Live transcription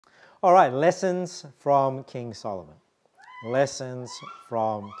All right, lessons from King Solomon. Lessons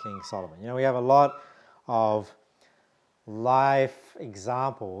from King Solomon. You know, we have a lot of life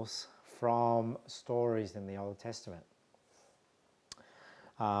examples from stories in the Old Testament.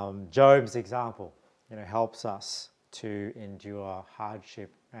 Job's example, helps us to endure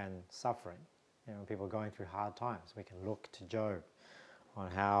hardship and suffering. When people are going through hard times, we can look to Job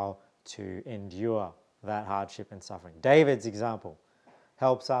on how to endure that hardship and suffering. David's example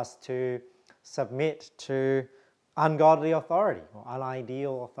helps us to submit to ungodly authority or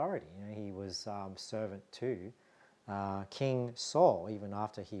unideal authority. He was servant to King Saul even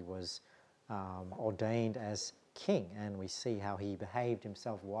after he was ordained as king, and we see how he behaved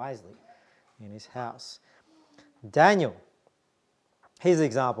himself wisely in his house. Daniel, his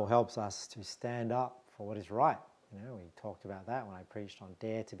example helps us to stand up for what is right. We talked about that when I preached on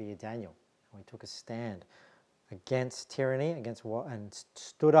Dare to be a Daniel. We took a stand against tyranny, and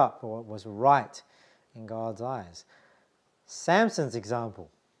stood up for what was right in God's eyes. Samson's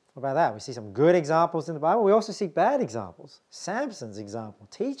example, what about that? We see some good examples in the Bible. We also see bad examples. Samson's example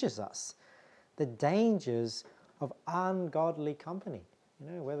teaches us the dangers of ungodly company.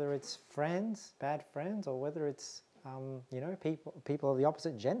 Whether it's friends, bad friends, or whether it's people of the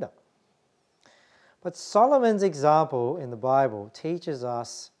opposite gender. But Solomon's example in the Bible teaches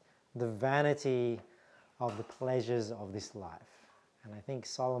us the vanity of the pleasures of this life. And I think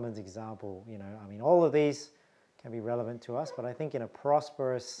Solomon's example, all of these can be relevant to us, but I think in a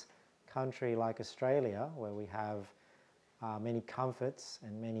prosperous country like Australia, where we have many comforts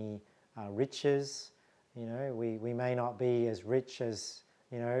and many riches, we may not be as rich as,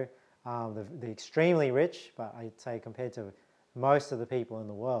 the extremely rich, but I'd say compared to most of the people in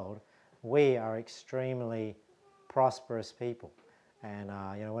the world, we are extremely prosperous people. And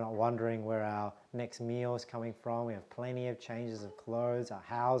we're not wondering where our next meal is coming from. We have plenty of changes of clothes. Our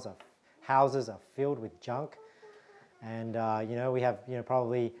houses are filled with junk. And we have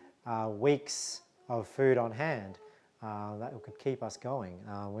probably weeks of food on hand that could keep us going.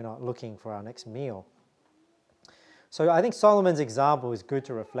 We're not looking for our next meal. So I think Solomon's example is good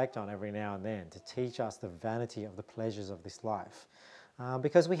to reflect on every now and then, to teach us the vanity of the pleasures of this life.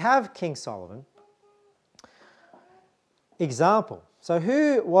 Because we have King Solomon. Example. So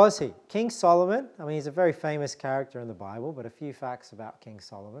who was he? King Solomon, he's a very famous character in the Bible, but a few facts about King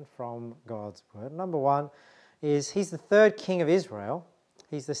Solomon from God's Word. Number one is he's the third king of Israel.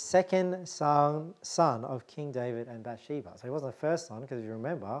 He's the second son of King David and Bathsheba. So he wasn't the first son, because if you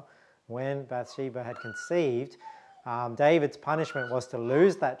remember, when Bathsheba had conceived, David's punishment was to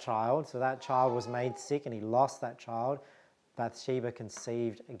lose that child. So that child was made sick and he lost that child. Bathsheba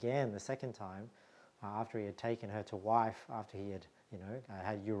conceived again the second time after he had taken her to wife, after he had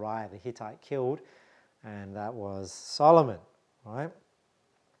had Uriah the Hittite killed, and that was Solomon, right?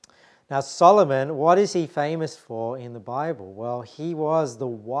 Now Solomon, what is he famous for in the Bible? Well, he was the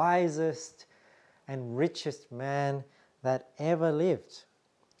wisest and richest man that ever lived.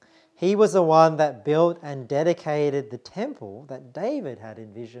 He was the one that built and dedicated the temple that David had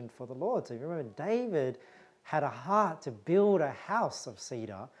envisioned for the Lord. So if you remember, David had a heart to build a house of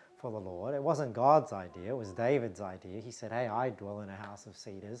cedar for the Lord. It wasn't God's idea, it was David's idea. He said, hey, I dwell in a house of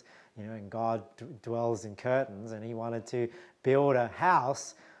cedars, and God dwells in curtains, and he wanted to build a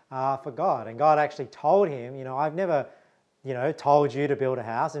house for God. And God actually told him, I've never, told you to build a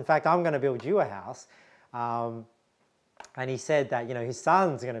house. In fact, I'm going to build you a house. And he said that, his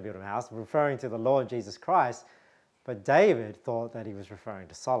son's going to build a house, referring to the Lord Jesus Christ. But David thought that he was referring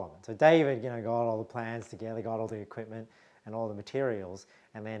to Solomon. So David, got all the plans together, got all the equipment and all the materials,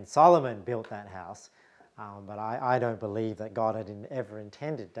 and then Solomon built that house. But I don't believe that God had ever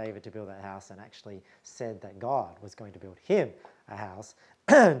intended David to build that house and actually said that God was going to build him a house.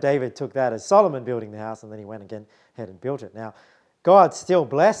 David took that as Solomon building the house, and then he went ahead and built it. Now, God still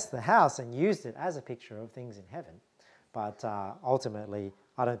blessed the house and used it as a picture of things in heaven. But ultimately,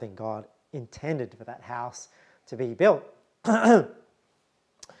 I don't think God intended for that house to be built.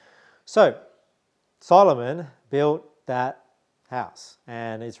 So, Solomon built that house,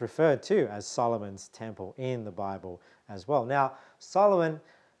 and it's referred to as Solomon's temple in the Bible as well. Now, Solomon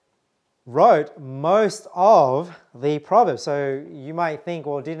wrote most of the Proverbs. So you might think,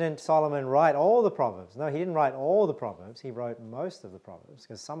 well, didn't Solomon write all the Proverbs? No, he didn't write all the Proverbs. He wrote most of the Proverbs,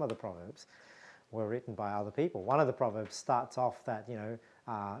 because some of the Proverbs were written by other people. One of the Proverbs starts off that,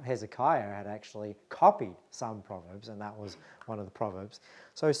 Hezekiah had actually copied some Proverbs, and that was one of the Proverbs.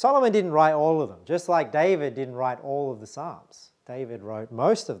 So Solomon didn't write all of them, just like David didn't write all of the Psalms. David wrote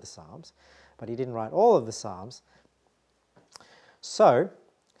most of the Psalms, but he didn't write all of the Psalms. So,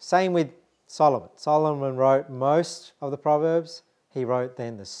 same with Solomon. Solomon wrote most of the Proverbs. he wrote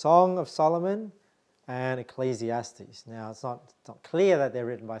then the Song of Solomon and Ecclesiastes. Now, it's not clear that they're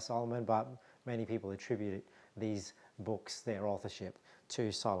written by Solomon, but many people attribute these books, their authorship,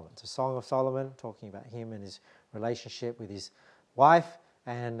 to Solomon. So, Song of Solomon, talking about him and his relationship with his wife,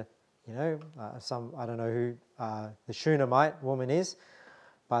 and I don't know who the Shunammite woman is,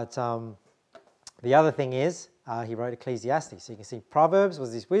 but the other thing is he wrote Ecclesiastes. So you can see Proverbs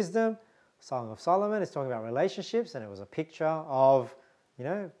was his wisdom, Song of Solomon is talking about relationships, and it was a picture of,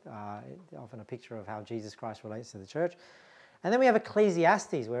 often a picture of how Jesus Christ relates to the church. And then we have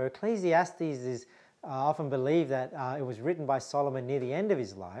Ecclesiastes, where Ecclesiastes is often believed that it was written by Solomon near the end of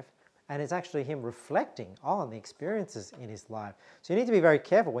his life, and it's actually him reflecting on the experiences in his life. So you need to be very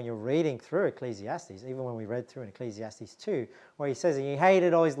careful when you're reading through Ecclesiastes, even when we read through in Ecclesiastes 2, where he says he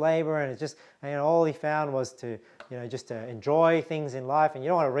hated all his labor and it's just, all he found was to, just to enjoy things in life. And you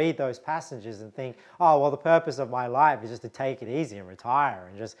don't want to read those passages and think, oh, well, the purpose of my life is just to take it easy and retire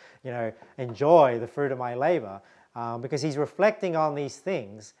and just, enjoy the fruit of my labor. Because he's reflecting on these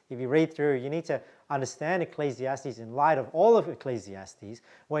things. If you read through, you need to understand Ecclesiastes in light of all of Ecclesiastes,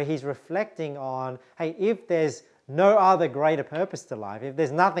 where he's reflecting on, hey, if there's no other greater purpose to life, if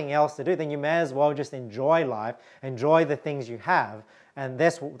there's nothing else to do, then you may as well just enjoy life, enjoy the things you have, and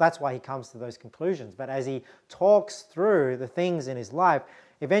that's why he comes to those conclusions. But as he talks through the things in his life,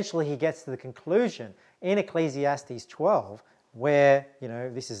 eventually he gets to the conclusion in Ecclesiastes 12, where,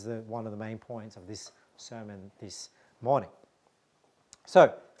 this is one of the main points of this sermon this morning.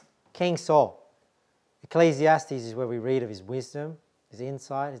 So, King Saul. Ecclesiastes is where we read of his wisdom, his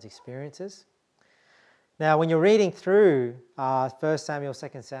insight, his experiences. Now, when you're reading through 1 Samuel, 2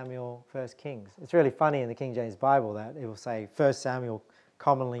 Samuel, 1 Kings, it's really funny in the King James Bible that it will say 1 Samuel,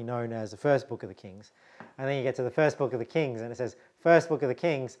 commonly known as the first book of the Kings. And then you get to the first book of the Kings and it says first book of the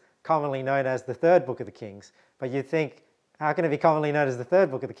Kings, commonly known as the third book of the Kings. But you'd think, how can it be commonly known as the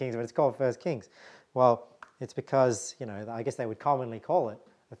third book of the Kings when it's called 1 Kings? Well, it's because, I guess they would commonly call it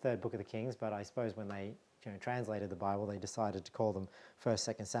the third book of the Kings, but I suppose when they translated the Bible, they decided to call them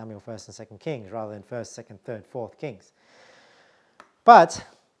 1st, 2nd Samuel, 1st and 2nd Kings, rather than 1st, 2nd, 3rd, 4th Kings. But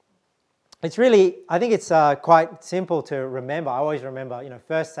it's really, I think it's quite simple to remember. I always remember,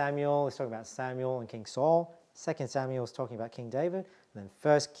 1 Samuel is talking about Samuel and King Saul. 2nd Samuel is talking about King David. And then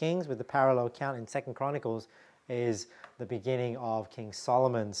 1 Kings, with the parallel account in 2nd Chronicles, is the beginning of King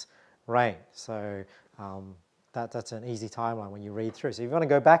Solomon's reign. So that's an easy timeline when you read through. So if you want to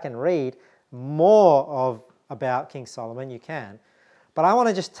go back and read more about King Solomon, you can. But I want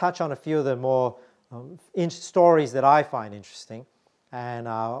to just touch on a few of the more stories that I find interesting. And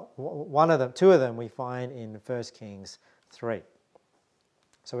two of them we find in 1 Kings 3.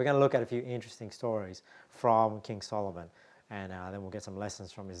 So we're going to look at a few interesting stories from King Solomon. And then we'll get some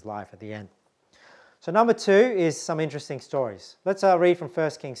lessons from his life at the end. So number 2 is some interesting stories. Let's read from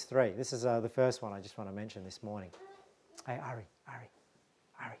 1 Kings 3. This is the first one I just want to mention this morning. Hey, Ari.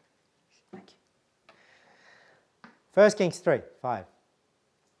 Thank you. 1 Kings 3, 5.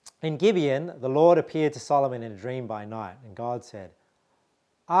 In Gibeon, the Lord appeared to Solomon in a dream by night, and God said,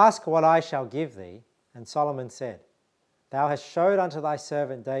 "Ask what I shall give thee." And Solomon said, "Thou hast showed unto thy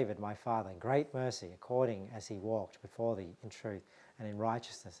servant David, my father, great mercy, according as he walked before thee in truth, and in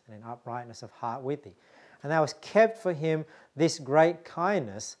righteousness, and in uprightness of heart with thee. And thou hast kept for him this great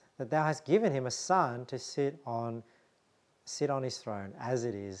kindness, that thou hast given him a son to sit on his throne, as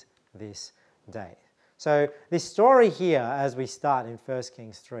it is this day." So this story here, as we start in 1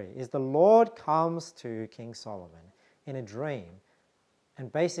 Kings 3, is the Lord comes to King Solomon in a dream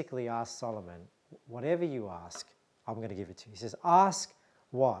and basically asks Solomon, whatever you ask, I'm going to give it to you. He says, ask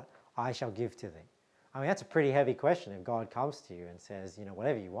what I shall give to thee. I mean, that's a pretty heavy question if God comes to you and says,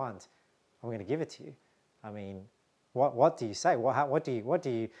 whatever you want, I'm going to give it to you. I mean, what do you say? What do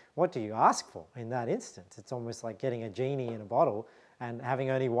you ask for in that instance? It's almost like getting a genie in a bottle and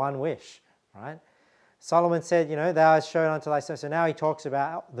having only one wish, right? Solomon said, thou hast shown unto thyself. So now he talks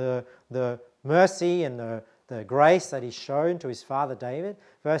about the mercy and the grace that he's shown to his father David.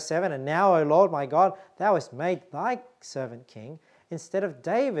 Verse 7, "And now, O Lord my God, thou hast made thy servant king instead of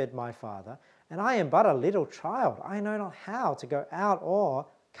David my father, and I am but a little child. I know not how to go out or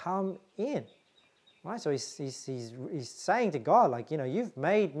come in." Right? So he's saying to God, you've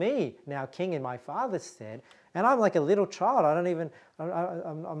made me now king in my father's stead, and I'm like a little child.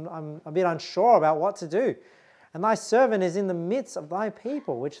 I'm a bit unsure about what to do. "And thy servant is in the midst of thy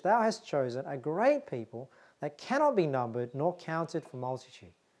people, which thou hast chosen, a great people that cannot be numbered nor counted for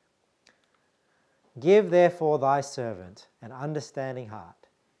multitude. Give therefore thy servant an understanding heart,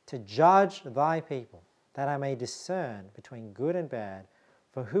 to judge thy people, that I may discern between good and bad.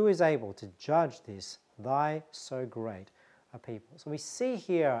 For who is able to judge this, thy so great a people. So we see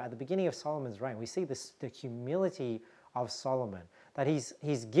here at the beginning of Solomon's reign, we see the humility of Solomon, that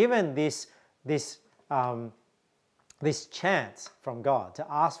he's given this chance from God to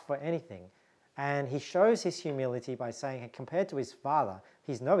ask for anything. And he shows his humility by saying, compared to his father,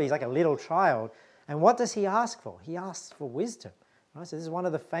 he's like a little child. And what does he ask for? He asks for wisdom. Right? So this is one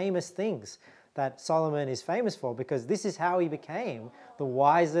of the famous things that Solomon is famous for, because this is how he became the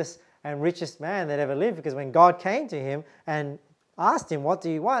wisest and richest man that ever lived. Because when God came to him and asked him, what do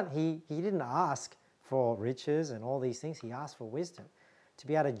you want? He didn't ask for riches and all these things. He asked for wisdom to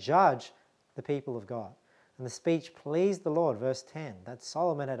be able to judge the people of God. And the speech pleased the Lord, verse 10, that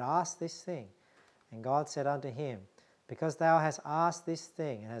Solomon had asked this thing. And God said unto him, because thou hast asked this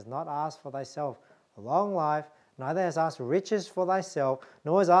thing, and hast not asked for thyself a long life, neither hast asked riches for thyself,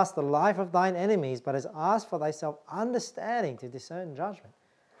 nor hast asked the life of thine enemies, but hast asked for thyself understanding to discern judgment.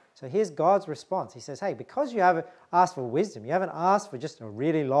 So here's God's response. He says, hey, because you haven't asked for wisdom, you haven't asked for just a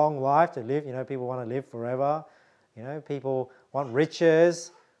really long life to live. People want to live forever. People want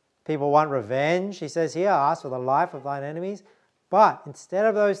riches. People want revenge. He says here, ask for the life of thine enemies. But instead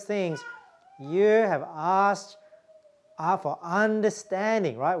of those things, you have asked for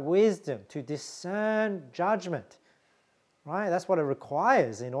understanding, right? Wisdom, to discern judgment, right? That's what it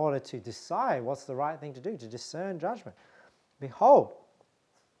requires in order to decide what's the right thing to do, to discern judgment. Behold,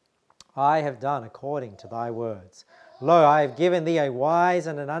 I have done according to thy words. Lo, I have given thee a wise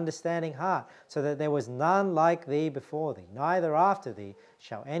and an understanding heart, so that there was none like thee before thee, neither after thee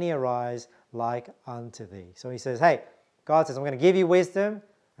shall any arise like unto thee. So he says, hey, God says, I'm going to give you wisdom,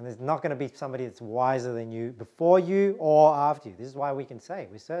 and there's not going to be somebody that's wiser than you before you or after you. This is why we can say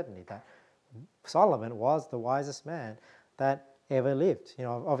with certainty that Solomon was the wisest man that ever lived,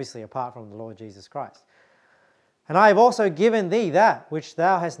 obviously apart from the Lord Jesus Christ. And I have also given thee that which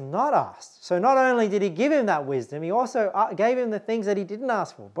thou hast not asked. So not only did he give him that wisdom, he also gave him the things that he didn't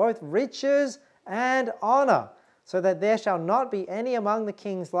ask for, both riches and honor, so that there shall not be any among the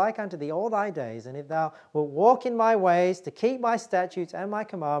kings like unto thee all thy days. And if thou wilt walk in my ways, to keep my statutes and my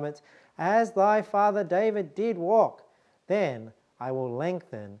commandments, as thy father David did walk, then I will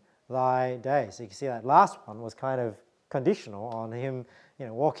lengthen thy days. So you can see that last one was kind of conditional on him,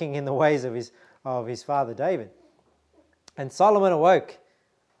 walking in the ways of his father David. And Solomon awoke,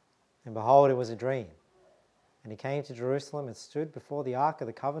 and behold, it was a dream. And he came to Jerusalem and stood before the ark of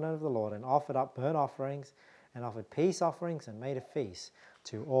the covenant of the Lord, and offered up burnt offerings, and offered peace offerings, and made a feast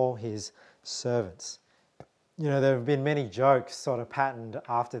to all his servants. There have been many jokes sort of patterned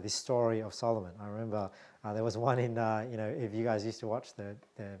after this story of Solomon. I remember there was one in, if you guys used to watch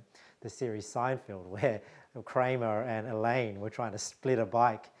the series Seinfeld, where Kramer and Elaine were trying to split a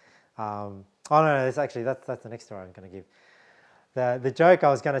bike. No, it's actually, that's the next story I'm going to give. The joke I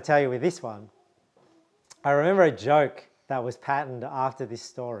was going to tell you with this one, I remember a joke that was patterned after this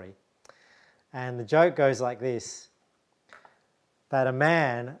story. And the joke goes like this, that a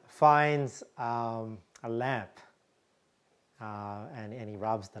man finds a lamp and he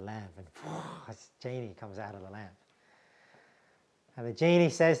rubs the lamp, and a genie comes out of the lamp. And the genie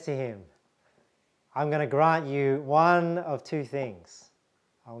says to him, I'm going to grant you one of two things.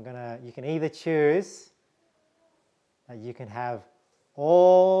 You can either choose that you can have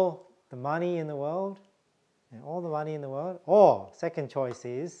all the money in the world, or second choice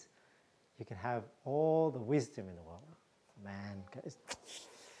is you can have all the wisdom in the world. Man goes,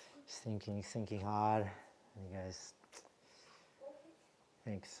 he's thinking hard, and he goes,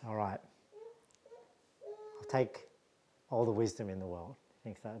 thinks, all right, I'll take all the wisdom in the world. He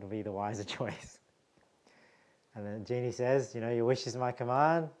thinks that will be the wiser choice. And then the genie says, your wish is my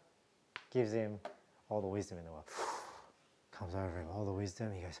command. Gives him all the wisdom in the world. Comes over him, all the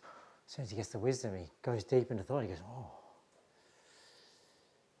wisdom. He goes, as soon as he gets the wisdom, he goes deep into thought. He goes, oh.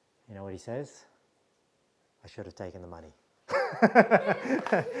 You know what he says? I should have taken the money.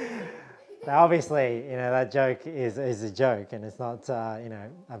 Now, obviously, that joke is a joke, and it's not, I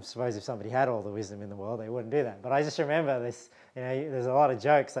suppose if somebody had all the wisdom in the world, they wouldn't do that. But I just remember this, there's a lot of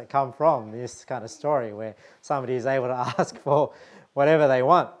jokes that come from this kind of story where somebody is able to ask for whatever they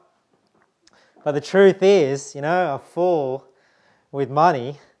want. But the truth is, a fool with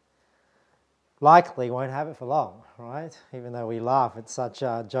money likely won't have it for long, right? Even though we laugh at such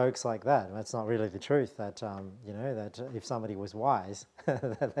jokes like that, that's not really the truth. That that if somebody was wise,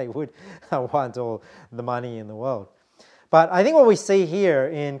 that they would want all the money in the world. But I think what we see here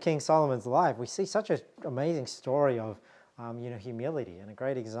in King Solomon's life, we see such an amazing story of humility, and a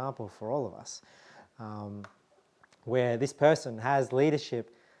great example for all of us, where this person has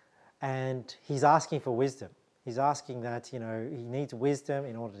leadership and he's asking for wisdom. He's asking that, he needs wisdom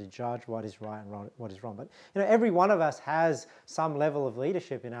in order to judge what is right and what is wrong. But, every one of us has some level of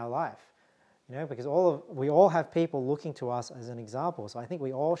leadership in our life, because we all have people looking to us as an example. So I think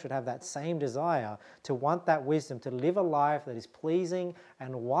we all should have that same desire to want that wisdom, to live a life that is pleasing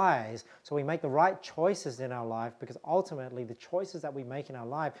and wise, so we make the right choices in our life, because ultimately the choices that we make in our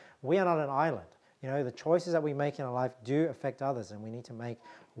life, we are not an island. The choices that we make in our life do affect others, and we need to make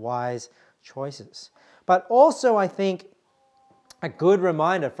wise choices. But also, I think a good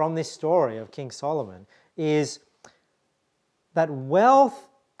reminder from this story of King Solomon is that wealth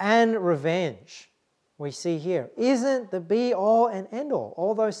and revenge, we see here, isn't the be-all and end-all,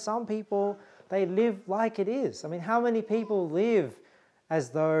 although some people, they live like it is. I mean, how many people live as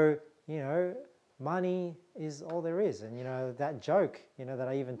though, money is all there is? And, that joke, that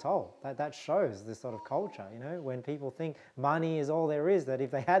I even told, that shows this sort of culture, when people think money is all there is, that if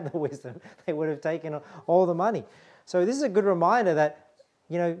they had the wisdom, they would have taken all the money. So this is a good reminder that,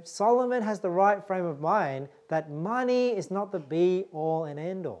 Solomon has the right frame of mind that money is not the be-all and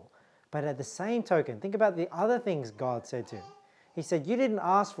end-all. But at the same token, think about the other things God said to him. He said, you didn't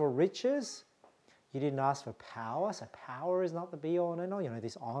ask for riches, you didn't ask for power, so power is not the be-all and end-all.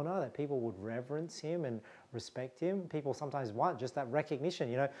 This honor, that people would reverence him and respect him. People sometimes want just that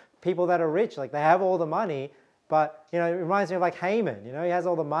recognition. People that are rich, like they have all the money, but, it reminds me of like Haman. He has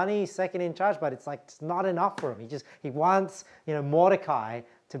all the money, he's second in charge, but it's not enough for him. He wants, Mordecai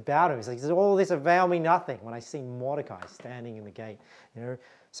to bow to him. He's like, all this avail me nothing when I see Mordecai standing in the gate.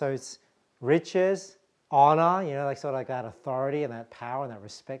 So it's riches, honor, sort of like that authority and that power and that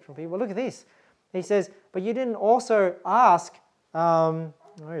respect from people. Look at this. He says, but you didn't also ask,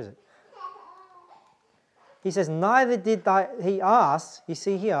 where is it? He says, neither did he ask, you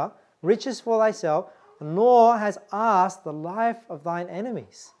see here, riches for thyself, nor has asked the life of thine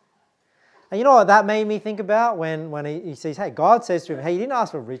enemies. And you know what that made me think about when he says, hey, God says to him, hey, you didn't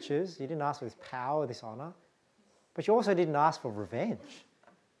ask for riches, you didn't ask for this power, this honor, but you also didn't ask for revenge.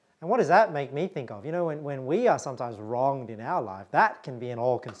 And what does that make me think of? When we are sometimes wronged in our life, that can be an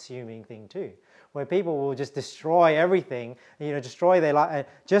all-consuming thing too, where people will just destroy everything, destroy their life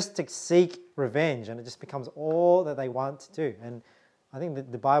just to seek revenge, and it just becomes all that they want to do. And I think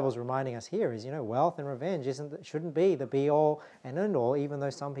that the Bible's reminding us here is, wealth and revenge shouldn't be the be-all and end-all, even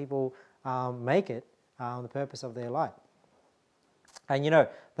though some people make it the purpose of their life. And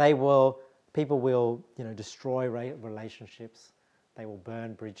people will destroy relationships. They will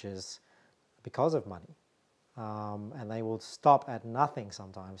burn bridges because of money, and they will stop at nothing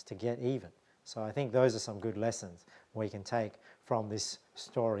sometimes to get even. So I think those are some good lessons we can take from this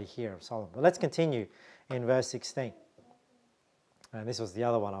story here of Solomon. But let's continue in verse 16. And this was the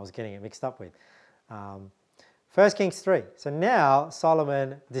other one I was getting it mixed up with. 1 Kings 3. So now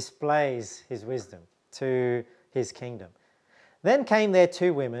Solomon displays his wisdom to his kingdom. Then came there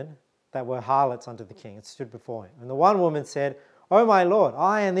two women that were harlots unto the king and stood before him. And the one woman said, O my lord,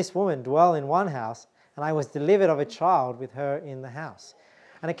 I and this woman dwell in one house, and I was delivered of a child with her in the house.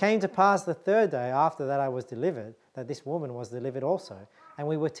 And it came to pass the third day after that I was delivered, that this woman was delivered also, and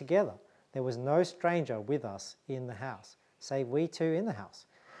we were together. There was no stranger with us in the house, save we two in the house.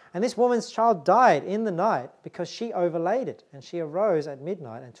 And this woman's child died in the night, because she overlaid it. And she arose at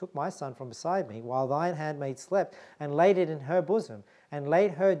midnight, and took my son from beside me, while thine handmaid slept, and laid it in her bosom, and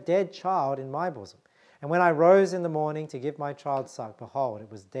laid her dead child in my bosom. And when I rose in the morning to give my child suck, behold, it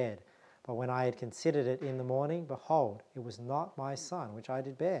was dead. But when I had considered it in the morning, behold, it was not my son, which I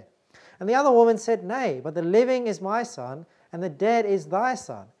did bear. And the other woman said, Nay, but the living is my son, and the dead is thy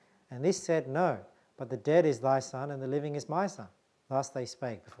son. And this said, No, but the dead is thy son, and the living is my son. Thus they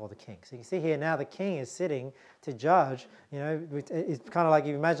spake before the king. So you can see here now the king is sitting to judge. It's kind of like,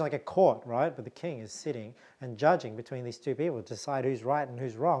 you imagine like a court, right? But the king is sitting and judging between these two people to decide who's right and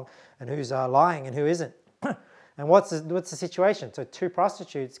who's wrong, and who's lying and who isn't. And what's the situation? So two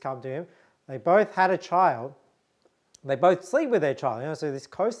prostitutes come to him. They both had a child. They both sleep with their child. So this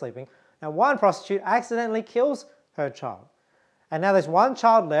co-sleeping. Now one prostitute accidentally kills her child. And now there's one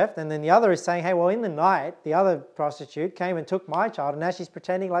child left, and then the other is saying, hey, well, in the night, the other prostitute came and took my child, and now she's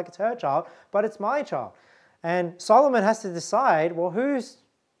pretending like it's her child, but it's my child. And Solomon has to decide, well, whose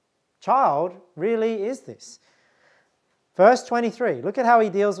child really is this? Verse 23, look at how he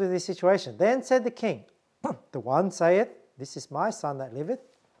deals with this situation. Then said the king, the one saith, This is my son that liveth,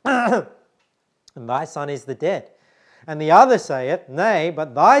 and thy son is the dead. And the other saith, Nay,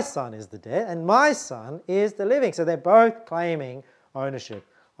 but thy son is the dead, and my son is the living. So they're both claiming ownership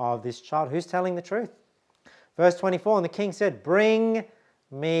of this child. Who's telling the truth? Verse 24, and the king said, Bring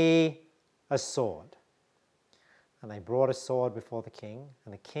me a sword. And they brought a sword before the king.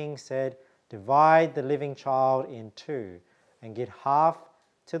 And the king said, divide the living child in two and give half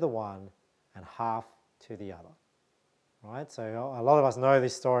to the one and half to the other. Right? So a lot of us know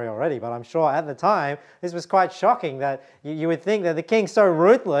this story already, but I'm sure at the time this was quite shocking that you would think that the king's so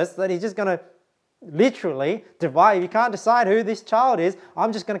ruthless that he's just going to literally divide. If you can't decide who this child is,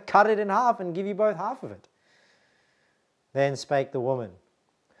 I'm just going to cut it in half and give you both half of it. Then spake the woman,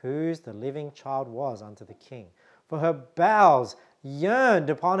 whose the living child was unto the king. For her bowels yearned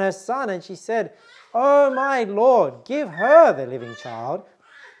upon her son, and she said, O my Lord, give her the living child,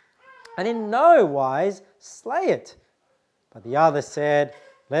 and in no wise slay it. But the other said,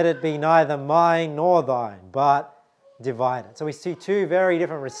 let it be neither mine nor thine, but divide it. So we see two very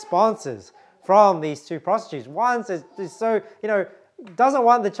different responses from these two prostitutes. One says, so, doesn't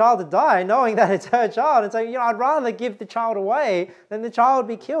want the child to die, knowing that it's her child, and say, I'd rather give the child away than the child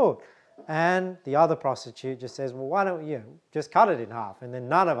be killed. And the other prostitute just says, well, why don't you just cut it in half, and then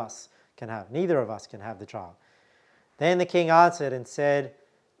neither of us can have the child. Then the king answered and said,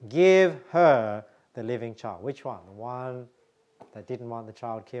 give her the living child. Which one? The one that didn't want the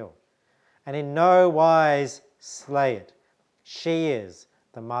child killed. And in no wise slay it. She is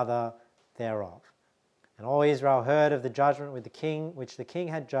the mother thereof. And all Israel heard of the judgment with the king, which the king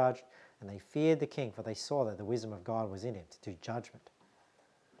had judged, and they feared the king, for they saw that the wisdom of God was in him to do judgment.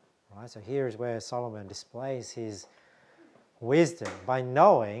 Right? So here is where Solomon displays his wisdom by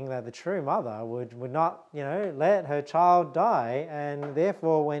knowing that the true mother would not, let her child die, and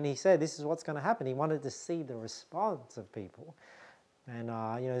therefore when he said this is what's going to happen, he wanted to see the response of people. And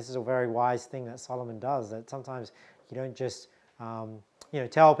this is a very wise thing that Solomon does, that sometimes you don't just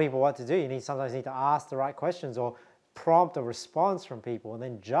tell people what to do. You sometimes need to ask the right questions or prompt a response from people, and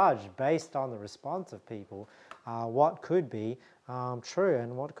then judge based on the response of people what could be true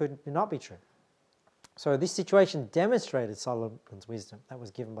and what could not be true. So this situation demonstrated Solomon's wisdom that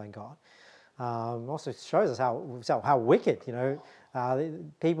was given by God. Also shows us how wicked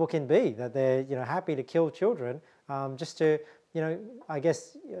people can be, that they're happy to kill children just to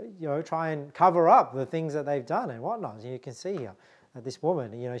try and cover up the things that they've done and whatnot. You can see here that this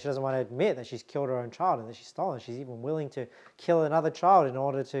woman, she doesn't want to admit that she's killed her own child and that she's stolen. She's even willing to kill another child in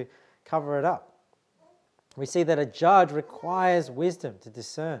order to cover it up. We see that a judge requires wisdom to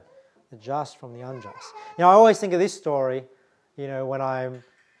discern the just from the unjust. I always think of this story, when I'm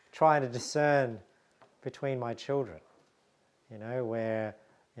trying to discern between my children, where,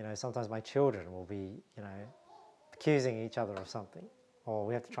 sometimes my children will be, accusing each other of something, or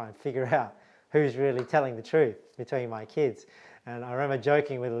we have to try and figure out who's really telling the truth between my kids. And I remember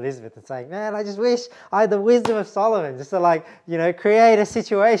joking with Elizabeth and saying, man, I just wish I had the wisdom of Solomon just to create a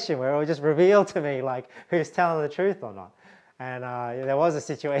situation where it would just reveal to me who's telling the truth or not. And there was a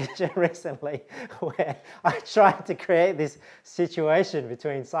situation recently where I tried to create this situation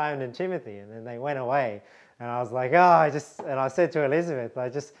between Simon and Timothy, and then they went away. And I was like, and I said to Elizabeth,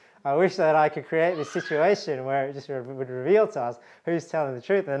 I wish that I could create this situation where it just would reveal to us who's telling the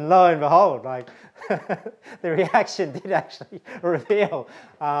truth. And lo and behold, the reaction did actually reveal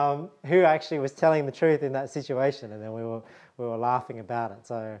who actually was telling the truth in that situation. And then we were laughing about it.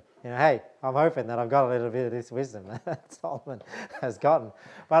 So, hey, I'm hoping that I've got a little bit of this wisdom that Solomon has gotten.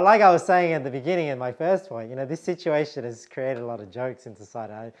 But like I was saying at the beginning in my first point, this situation has created a lot of jokes in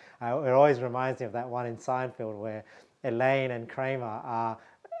society. It always reminds me of that one in Seinfeld where Elaine and Kramer are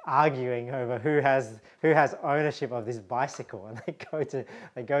arguing over who has ownership of this bicycle, and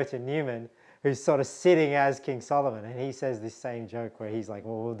they go to Newman, who's sort of sitting as King Solomon, and he says this same joke where he's like,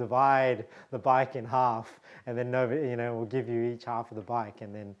 well, we'll divide the bike in half, and then nobody, we'll give you each half of the bike.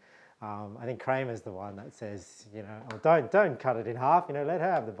 And then I think Kramer's the one that says, don't cut it in half, let her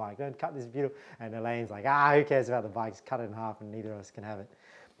have the bike, don't cut this beautiful. And Elaine's like, who cares about the bike, just cut it in half and neither of us can have it.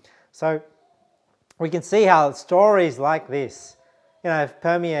 So we can see how stories like this have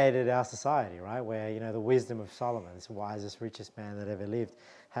permeated our society, right? Where, the wisdom of Solomon, this wisest, richest man that ever lived,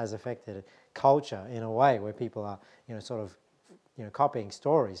 has affected culture in a way where people are, copying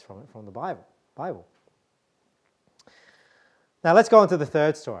stories from the Bible. Now let's go on to the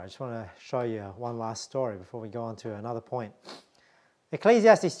third story. I just want to show you one last story before we go on to another point.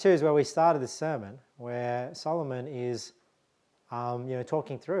 Ecclesiastes 2 is where we started the sermon, where Solomon is,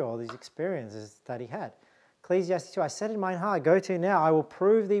 talking through all these experiences that he had. Ecclesiastes 2, I said in mine heart, go to now, I will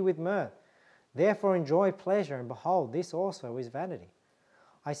prove thee with mirth. Therefore enjoy pleasure, and behold, this also is vanity.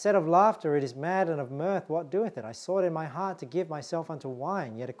 I said of laughter, it is mad, and of mirth, what doeth it? I sought in my heart to give myself unto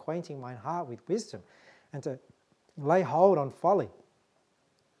wine, yet acquainting mine heart with wisdom, and to lay hold on folly,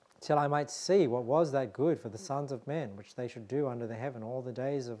 till I might see what was that good for the sons of men, which they should do under the heaven all the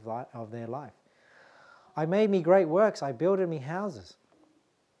days of their life. I made me great works, I builded me houses.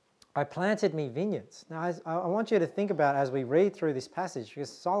 I planted me vineyards. Now, I want you to think about as we read through this passage,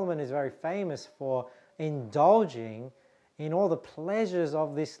 because Solomon is very famous for indulging in all the pleasures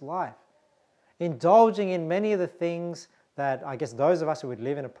of this life, indulging in many of the things that I guess those of us who would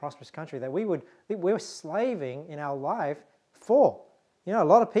live in a prosperous country that we're slaving in our life for. You know, a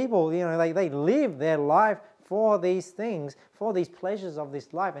lot of people, you know, they live their life for these things, for these pleasures of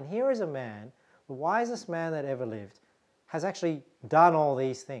this life. And here is a man, the wisest man that ever lived, has actually done all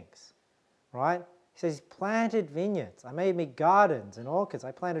these things, right? He says, he's planted vineyards. I made me gardens and orchards.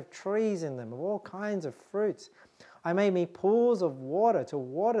 I planted trees in them of all kinds of fruits. I made me pools of water to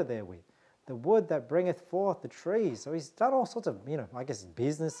water therewith, the wood that bringeth forth the trees. So he's done all sorts of, you know, I guess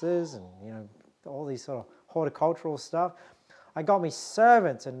businesses and, you know, all these sort of horticultural stuff. I got me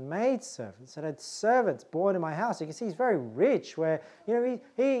servants and maidservants and had servants born in my house. You can see he's very rich where, you know,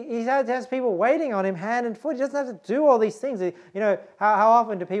 he has people waiting on him hand and foot. He doesn't have to do all these things. You know, how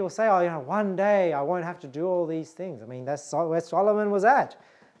often do people say, oh, you know, one day I won't have to do all these things. I mean, that's where Solomon was at.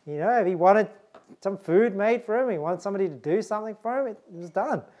 You know, if he wanted some food made for him, he wanted somebody to do something for him, it was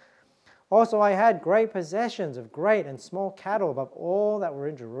done. Also, I had great possessions of great and small cattle above all that were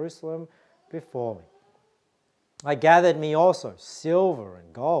in Jerusalem before me. I gathered me also silver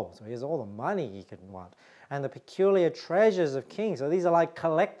and gold. So here's all the money he could want. And the peculiar treasures of kings. So these are like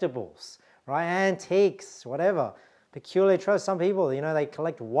collectibles, right? Antiques, whatever. Peculiar treasures. Some people, you know, they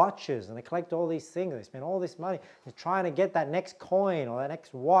collect watches and they collect all these things. They spend all this money. They're trying to get that next coin or that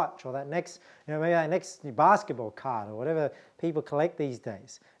next watch or that next, you know, maybe that next basketball card or whatever people collect these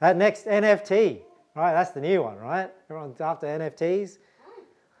days. That next NFT, right? That's the new one, right? Everyone's after NFTs.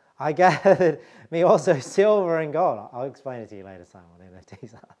 I gathered me also silver and gold. I'll explain it to you later, Simon, what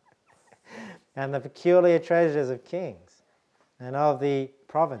NFTs are. And the peculiar treasures of kings and of the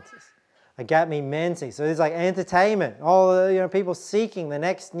provinces. I got me men singers. So it's like entertainment. All the, you know, people seeking the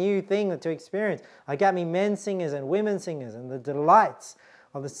next new thing to experience. I got me men singers and women singers and the delights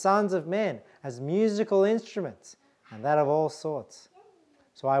of the sons of men as musical instruments and that of all sorts.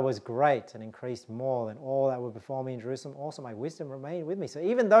 So I was great and increased more than all that were before me in Jerusalem. Also my wisdom remained with me. So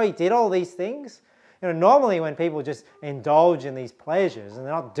even though he did all these things, you know, normally when people just indulge in these pleasures and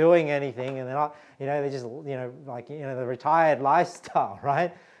they're not doing anything and they're not, you know, they just, you know, like, you know, the retired lifestyle,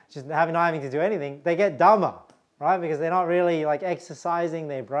 right? Just not having to do anything, they get dumber, right? Because they're not really like exercising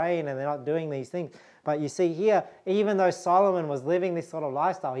their brain and they're not doing these things. But you see here, even though Solomon was living this sort of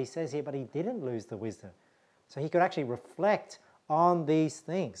lifestyle, he says here, but he didn't lose the wisdom. So he could actually reflect on these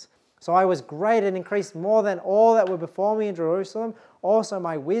things. So I was great and increased more than all that were before me in Jerusalem. Also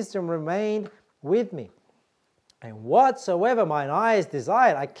my wisdom remained with me. And whatsoever mine eyes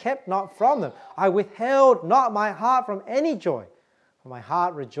desired, I kept not from them. I withheld not my heart from any joy. For my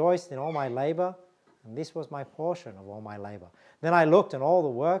heart rejoiced in all my labor, and this was my portion of all my labor. Then I looked on all the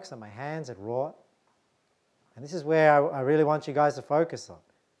works that my hands had wrought. And this is where I really want you guys to focus on.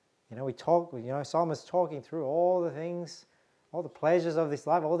 You know, Solomon's talking through all the things, all the pleasures of this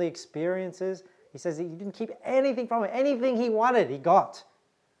life, all the experiences. He says he didn't keep anything from it. Anything he wanted, he got.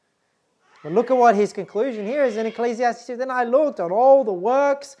 But look at what his conclusion here is in Ecclesiastes 2. Then I looked on all the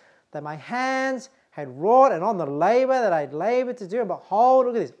works that my hands had wrought and on the labor that I had labored to do. And behold,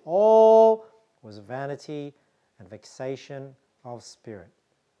 look at this. All was vanity and vexation of spirit.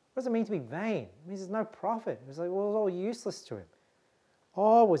 What does it mean to be vain? It means there's no profit. It was like, well, it was all useless to him.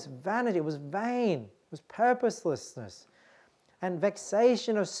 All was vanity. It was vain. It was purposelessness. And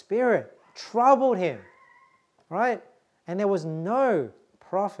vexation of spirit troubled him, right? And there was no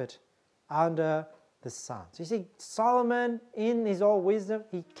profit under the sun. So you see, Solomon, in his all wisdom,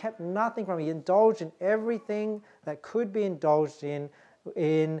 he kept nothing from it. He indulged in everything that could be indulged in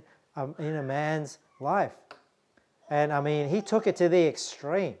a man's life. And I mean, he took it to the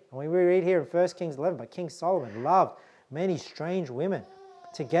extreme. And we read here in 1 Kings 11, but King Solomon loved many strange women,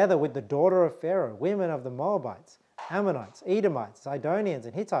 together with the daughter of Pharaoh, women of the Moabites, Ammonites, Edomites, Zidonians,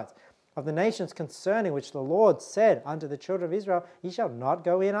 and Hittites, of the nations concerning which the Lord said unto the children of Israel, ye shall not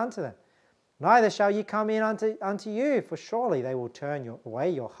go in unto them, neither shall ye come in unto you, for surely they will turn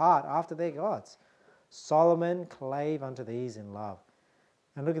away your heart after their gods. Solomon clave unto these in love.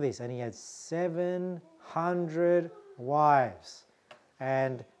 And look at this, and he had 700 wives,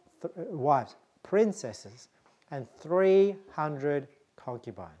 princesses, and 300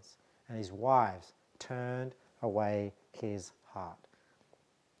 concubines. And his wives turned away his heart.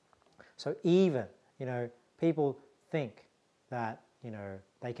 So even, you know, people think that, you know,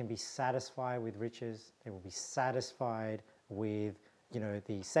 they can be satisfied with riches, they will be satisfied with, you know,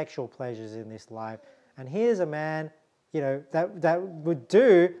 the sexual pleasures in this life. And here's a man, you know, that would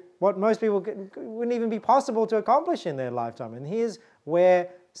do what most people wouldn't even be possible to accomplish in their lifetime. And here's where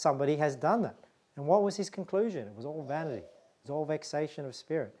somebody has done that. And what was his conclusion? It was all vanity. It was all vexation of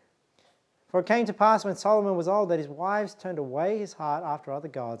spirit. For it came to pass when Solomon was old that his wives turned away his heart after other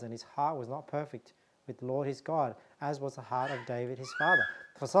gods, and his heart was not perfect with the Lord his God, as was the heart of David his father.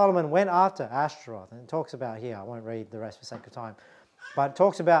 For Solomon went after Ashtaroth, and it talks about here, I won't read the rest for sake of time, but it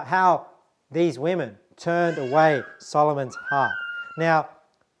talks about how these women turned away Solomon's heart. Now,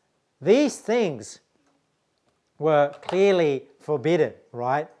 these things were clearly forbidden,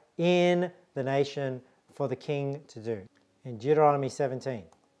 right, in the nation for the king to do. In Deuteronomy 17.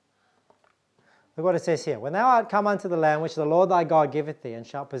 Look what it says here. When thou art come unto the land which the Lord thy God giveth thee, and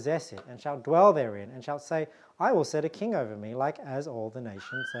shalt possess it, and shalt dwell therein, and shalt say, I will set a king over me, like as all the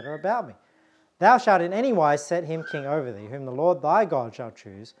nations that are about me. Thou shalt in any wise set him king over thee, whom the Lord thy God shall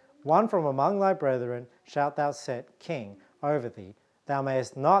choose. One from among thy brethren shalt thou set king over thee. Thou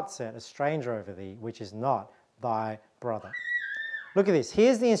mayest not set a stranger over thee, which is not thy brother. Look at this.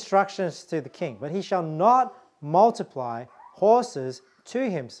 Here's the instructions to the king. But he shall not multiply horses to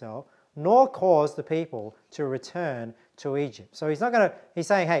himself, nor cause the people to return to Egypt. So he's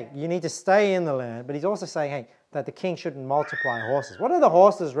saying, hey, you need to stay in the land, but he's also saying, hey, that the king shouldn't multiply horses. What do the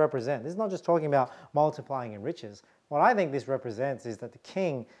horses represent? This is not just talking about multiplying in riches. What I think this represents is that the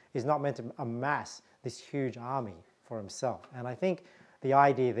king is not meant to amass this huge army for himself. And I think the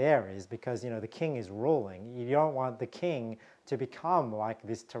idea there is because, the king is ruling, you don't want the king to become like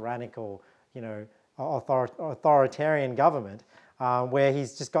this tyrannical, authoritarian government where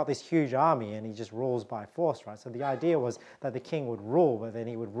he's just got this huge army and he just rules by force, right? So the idea was that the king would rule, but then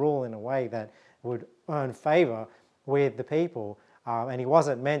he would rule in a way that would earn favor with the people, and he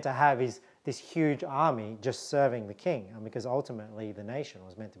wasn't meant to have this huge army just serving the king, because ultimately the nation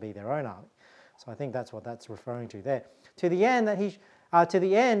was meant to be their own army. So I think that's what that's referring to there. To the end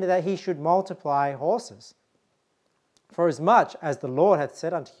that he should multiply horses. For as much as the Lord hath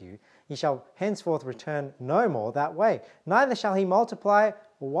said unto you, ye shall henceforth return no more that way. Neither shall he multiply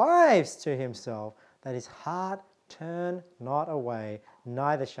wives to himself, that his heart turn not away,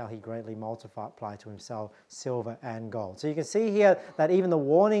 neither shall he greatly multiply to himself silver and gold. So you can see here that even the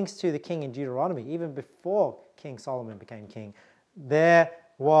warnings to the king in Deuteronomy, even before King Solomon became king, there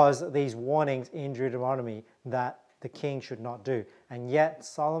was these warnings in Deuteronomy that the king should not do. And yet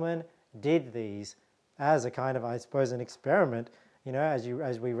Solomon did these as a kind of, I suppose, an experiment, as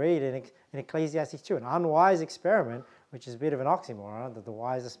we read in Ecclesiastes 2, an unwise experiment, which is a bit of an oxymoron, that the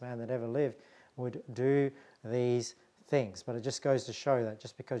wisest man that ever lived would do these things. But it just goes to show that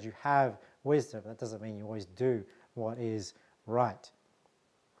just because you have wisdom, that doesn't mean you always do what is right.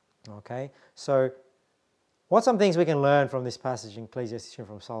 Okay, so what's some things we can learn from this passage in Ecclesiastes 2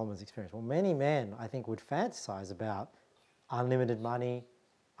 from Solomon's experience? Well, many men, I think, would fantasize about unlimited money,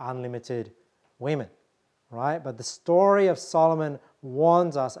 unlimited women, right? But the story of Solomon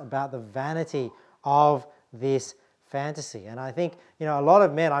warns us about the vanity of this fantasy. And I think, a lot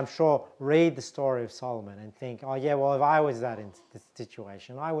of men, I'm sure, read the story of Solomon and think, oh yeah, well, if I was that in this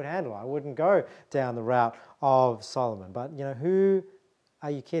situation, I would handle it. I wouldn't go down the route of Solomon. But, who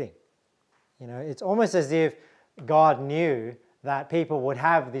are you kidding? It's almost as if God knew that people would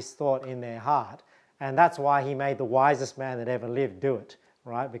have this thought in their heart, and that's why he made the wisest man that ever lived do it,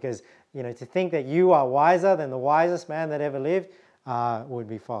 right? Because, to think that you are wiser than the wisest man that ever lived would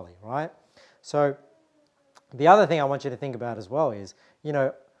be folly, right? So the other thing I want you to think about as well is,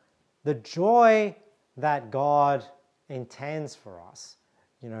 the joy that God intends for us,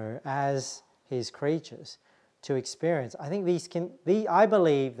 as his creatures to experience. I think I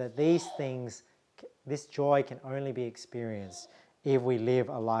believe that these things, this joy can only be experienced if we live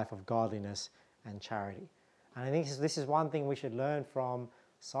a life of godliness and charity. And I think this is one thing we should learn from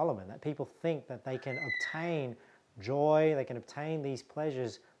Solomon, that people think that they can obtain joy, they can obtain these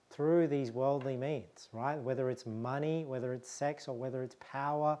pleasures through these worldly means, right? Whether it's money, whether it's sex, or whether it's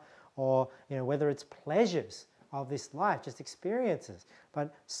power, or whether it's pleasures of this life, just experiences.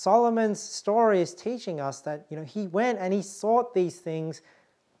 But Solomon's story is teaching us that he went and he sought these things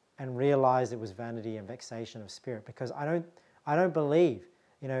and realized it was vanity and vexation of spirit. Because I don't believe,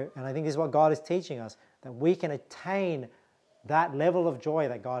 and I think this is what God is teaching us, that we can attain that level of joy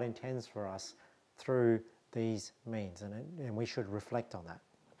that God intends for us through these means, and we should reflect on that.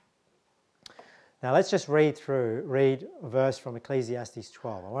 Now let's just read a verse from Ecclesiastes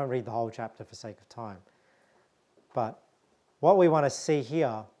 12. I won't read the whole chapter for sake of time. But what we want to see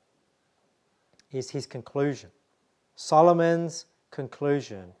here is his conclusion. Solomon's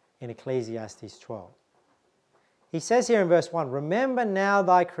conclusion in Ecclesiastes 12. He says here in verse 1, remember now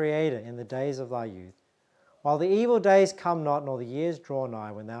thy Creator in the days of thy youth, while the evil days come not, nor the years draw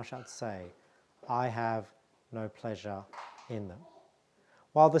nigh, when thou shalt say, I have no pleasure in them.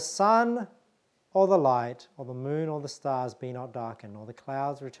 while the sun or the light or the moon or the stars be not darkened, or the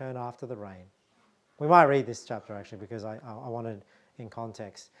clouds return after the rain. We might read this chapter actually because I wanted in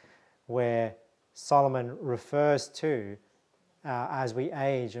context where Solomon refers to as we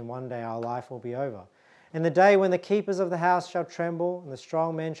age and one day our life will be over. In the day when the keepers of the house shall tremble, and the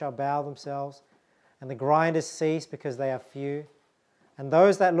strong men shall bow themselves, and the grinders cease because they are few, and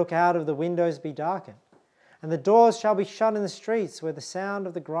those that look out of the windows be darkened, and the doors shall be shut in the streets where the sound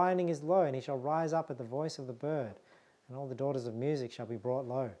of the grinding is low, and he shall rise up at the voice of the bird, and all the daughters of music shall be brought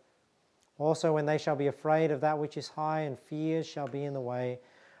low. Also when they shall be afraid of that which is high, and fears shall be in the way,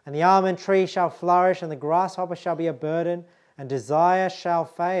 and the almond tree shall flourish, and the grasshopper shall be a burden, and desire shall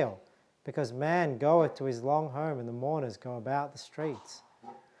fail, because man goeth to his long home, and the mourners go about the streets.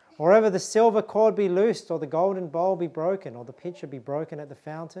 Or ever the silver cord be loosed, or the golden bowl be broken, or the pitcher be broken at the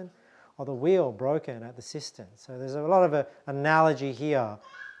fountain, or the wheel broken at the cistern. So there's a lot of an analogy here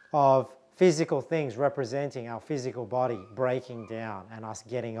of physical things representing our physical body breaking down and us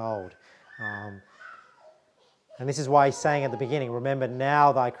getting old. And this is why he's saying at the beginning, remember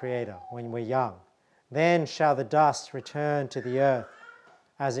now thy Creator when we're young. Then shall the dust return to the earth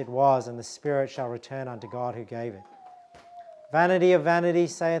as it was, and the spirit shall return unto God who gave it. Vanity of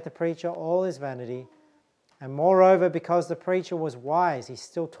vanities, saith the preacher, all is vanity. And moreover, because the preacher was wise, he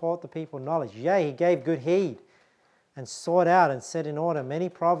still taught the people knowledge. Yea, he gave good heed, and sought out and set in order many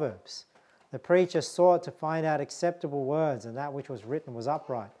proverbs. The preacher sought to find out acceptable words, and that which was written was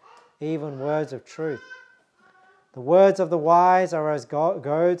upright, even words of truth. The words of the wise are as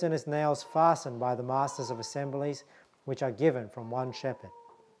goads and as nails fastened by the masters of assemblies, which are given from one shepherd.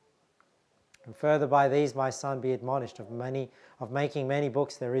 And further by these, my son, be admonished, of making many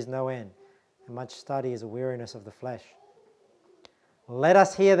books there is no end, and much study is a weariness of the flesh. Let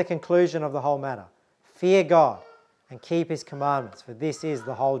us hear the conclusion of the whole matter. Fear God, and keep his commandments, for this is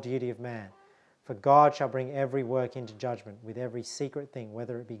the whole duty of man. For God shall bring every work into judgment with every secret thing,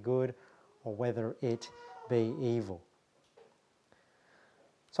 whether it be good or whether it be evil.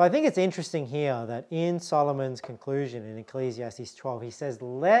 So I think it's interesting here that in Solomon's conclusion in Ecclesiastes 12, he says,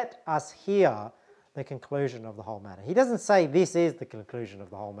 let us hear the conclusion of the whole matter. He doesn't say this is the conclusion of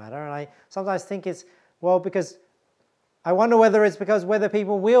the whole matter. And I sometimes think it's, well, because I wonder whether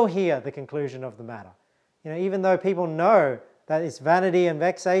people will hear the conclusion of the matter. You know, even though people know that it's vanity and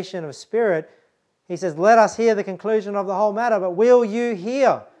vexation of spirit, he says, let us hear the conclusion of the whole matter, but will you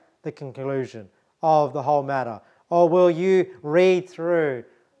hear the conclusion of the whole matter? Or will you read through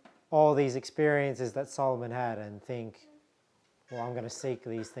all these experiences that Solomon had and think, well, I'm going to seek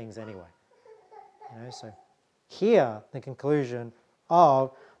these things anyway? You know, so hear the conclusion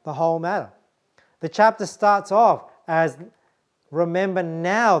of the whole matter. The chapter starts off as, remember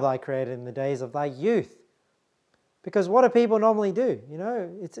now thy Creator in the days of thy youth. Because what do people normally do? You know,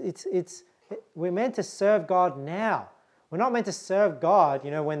 we're meant to serve God now. We're not meant to serve God,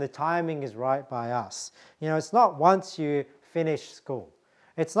 you know, when the timing is right by us. You know, it's not once you finish school.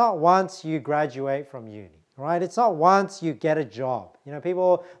 It's not once you graduate from uni, right? It's not once you get a job. You know,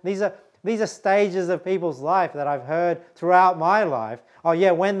 people, these are stages of people's life that I've heard throughout my life. Oh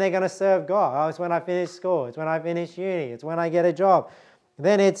yeah, when they're going to serve God. Oh, it's when I finish school. It's when I finish uni. It's when I get a job.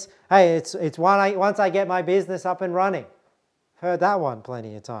 Then it's, hey, it's once I get my business up and running. I've heard that one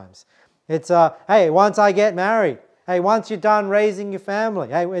plenty of times. It's, hey, once I get married. Hey, once you're done raising your family.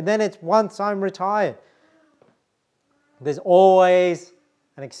 Hey, and then it's once I'm retired. There's always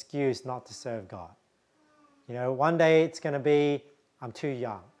an excuse not to serve God. You know, one day it's going to be, I'm too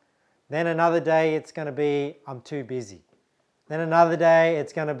young. Then another day it's going to be, I'm too busy. Then another day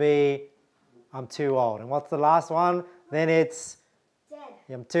it's going to be, I'm too old. And what's the last one? Then it's, dead.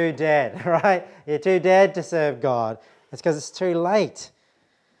 I'm too dead, right? You're too dead to serve God. It's because it's too late.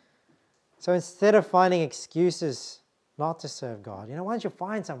 So instead of finding excuses not to serve God, you know, why don't you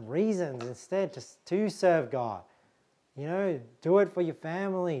find some reasons instead to serve God? You know, do it for your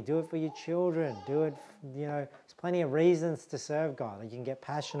family, do it for your children, do it, you know, there's plenty of reasons to serve God that you can get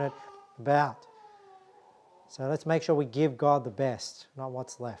passionate about. So let's make sure we give God the best, not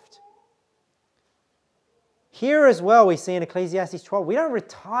what's left. Here as well, we see in Ecclesiastes 12, we don't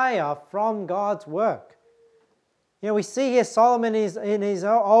retire from God's work. You know, we see here Solomon is in his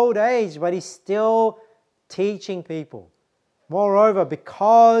old age, but he's still teaching people. Moreover,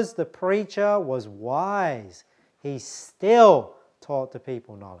 because the preacher was wise, he still taught the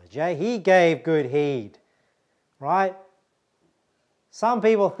people knowledge. Yeah? He gave good heed, right? Some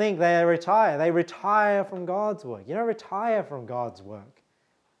people think they retire. They retire from God's work. You don't retire from God's work.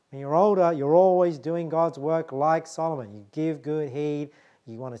 When you're older, you're always doing God's work like Solomon. You give good heed.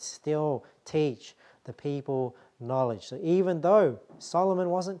 You want to still teach the people knowledge. So even though Solomon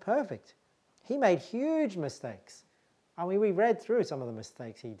wasn't perfect, he made huge mistakes. I mean, we read through some of the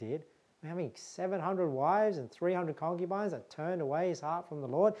mistakes he did. Having 700 wives and 300 concubines that turned away his heart from the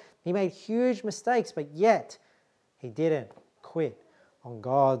Lord. He made huge mistakes, but yet he didn't quit on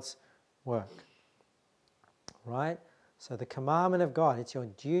God's work. Right? So the commandment of God, it's your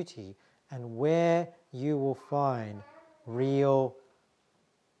duty, and where you will find real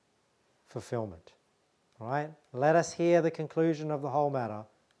fulfillment. Right? Let us hear the conclusion of the whole matter.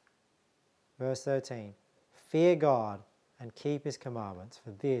 Verse 13. Fear God and keep his commandments,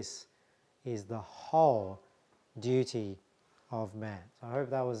 for this is the whole duty of man. So I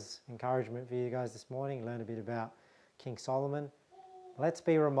hope that was encouragement for you guys this morning. Learn a bit about King Solomon. Let's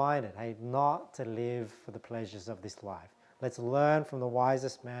be reminded, hey, not to live for the pleasures of this life. Let's learn from the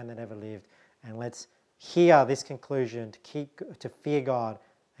wisest man that ever lived, and let's hear this conclusion to fear God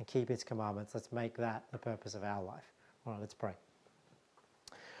and keep his commandments. Let's make that the purpose of our life. All right, let's pray.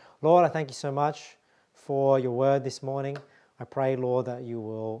 Lord, I thank you so much for your word this morning. I pray, Lord, that you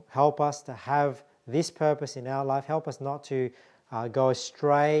will help us to have this purpose in our life. Help us not to go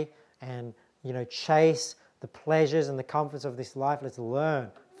astray and, chase the pleasures and the comforts of this life. Let's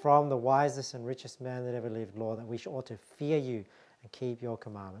learn from the wisest and richest man that ever lived, Lord, that we ought to fear you and keep your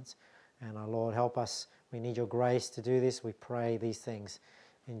commandments. And our Lord, help us. We need your grace to do this. We pray these things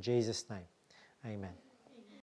in Jesus' name. Amen.